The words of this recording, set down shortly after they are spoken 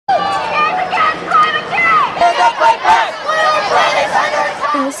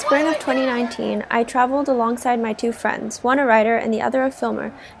the spring of 2019, I traveled alongside my two friends, one a writer and the other a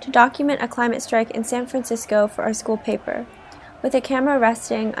filmer, to document a climate strike in San Francisco for our school paper. With a camera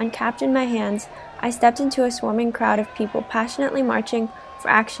resting, uncapped in my hands, I stepped into a swarming crowd of people passionately marching for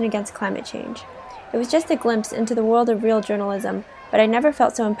action against climate change. It was just a glimpse into the world of real journalism, but I never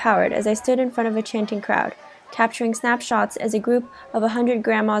felt so empowered as I stood in front of a chanting crowd, capturing snapshots as a group of 100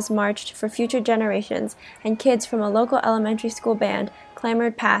 grandmas marched for future generations and kids from a local elementary school band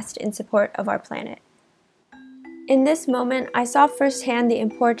clamored past in support of our planet. In this moment, I saw firsthand the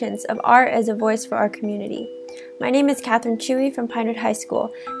importance of art as a voice for our community. My name is Catherine Chewy from Pinewood High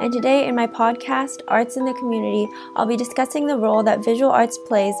School, and today in my podcast, Arts in the Community, I'll be discussing the role that visual arts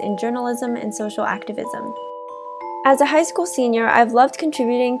plays in journalism and social activism. As a high school senior, I've loved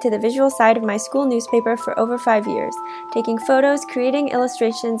contributing to the visual side of my school newspaper for over 5 years, taking photos, creating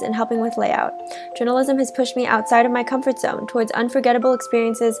illustrations, and helping with layout. Journalism has pushed me outside of my comfort zone towards unforgettable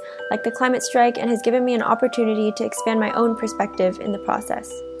experiences like the climate strike and has given me an opportunity to expand my own perspective in the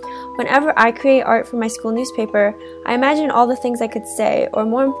process. Whenever I create art for my school newspaper, I imagine all the things I could say, or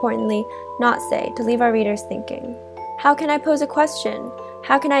more importantly, not say, to leave our readers thinking. How can I pose a question?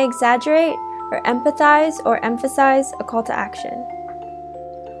 How can I exaggerate? Or empathize or emphasize a call to action.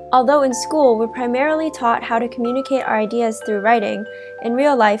 Although in school we're primarily taught how to communicate our ideas through writing, in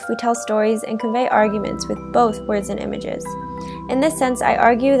real life we tell stories and convey arguments with both words and images. In this sense, I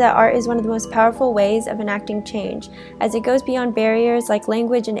argue that art is one of the most powerful ways of enacting change, as it goes beyond barriers like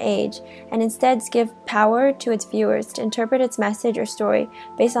language and age, and instead gives power to its viewers to interpret its message or story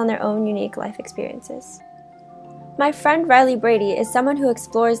based on their own unique life experiences. My friend Riley Brady is someone who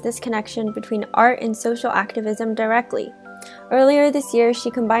explores this connection between art and social activism directly. Earlier this year, she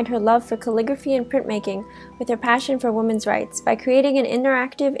combined her love for calligraphy and printmaking with her passion for women's rights by creating an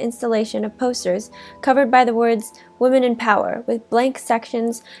interactive installation of posters covered by the words "Women in Power" with blank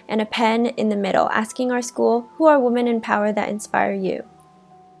sections and a pen in the middle, asking our school, "Who are women in power that inspire you?"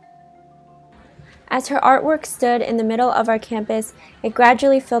 As her artwork stood in the middle of our campus, it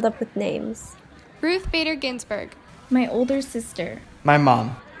gradually filled up with names. Ruth Bader Ginsburg. My older sister. My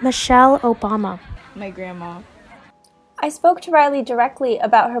mom. Michelle Obama. My grandma. I spoke to Riley directly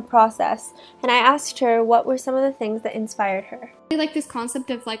about her process, and I asked her what were some of the things that inspired her. I like this concept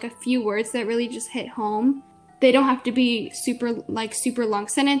of like a few words that really just hit home. They don't have to be super long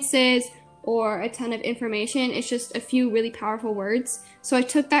sentences or a ton of information. It's just a few really powerful words. So I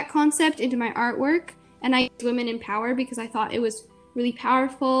took that concept into my artwork, and I used women in power because I thought it was really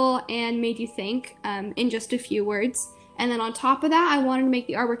powerful and made you think in just a few words. And then on top of that, I wanted to make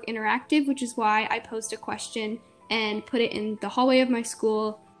the artwork interactive, which is why I posed a question and put it in the hallway of my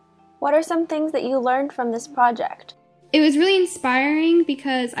school. What are some things that you learned from this project? It was really inspiring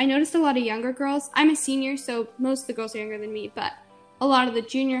because I noticed a lot of younger girls. I'm a senior, so most of the girls are younger than me, but a lot of the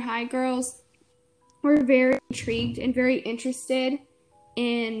junior high girls were very intrigued and very interested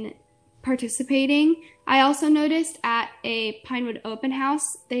in participating. I also noticed at a Pinewood open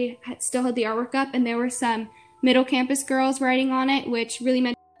house, they still had the artwork up, and there were some middle campus girls writing on it, which really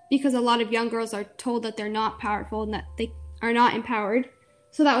meant because a lot of young girls are told that they're not powerful and that they are not empowered.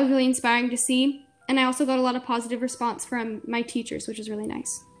 So that was really inspiring to see. And I also got a lot of positive response from my teachers, which was really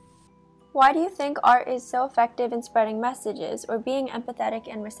nice. Why do you think art is so effective in spreading messages or being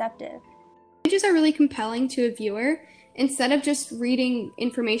empathetic and receptive? Images are really compelling to a viewer. Instead of just reading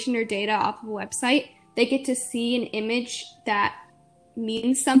information or data off of a website, they get to see an image that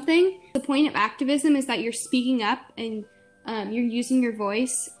means something. The point of activism is that you're speaking up and you're using your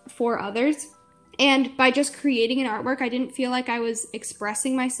voice for others. And by just creating an artwork, I didn't feel like I was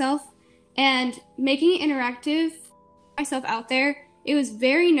expressing myself. And making it interactive, myself out there, it was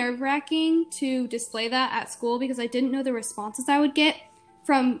very nerve-wracking to display that at school because I didn't know the responses I would get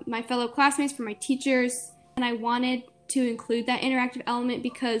from my fellow classmates, from my teachers, and I wanted to include that interactive element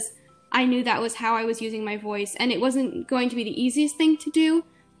because I knew that was how I was using my voice, and it wasn't going to be the easiest thing to do,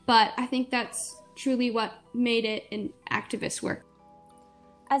 but I think that's truly what made it an activist work.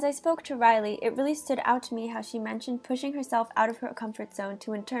 As I spoke to Riley, it really stood out to me how she mentioned pushing herself out of her comfort zone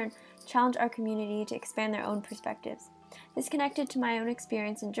to in turn challenge our community to expand their own perspectives. This connected to my own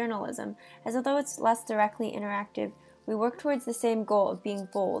experience in journalism, as although it's less directly interactive, we work towards the same goal of being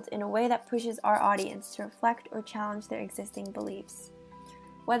bold in a way that pushes our audience to reflect or challenge their existing beliefs.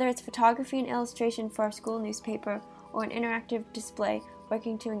 Whether it's photography and illustration for our school newspaper or an interactive display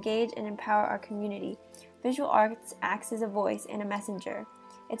working to engage and empower our community, visual arts acts as a voice and a messenger.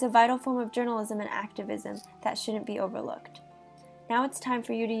 It's a vital form of journalism and activism that shouldn't be overlooked. Now it's time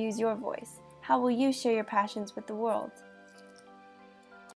for you to use your voice. How will you share your passions with the world?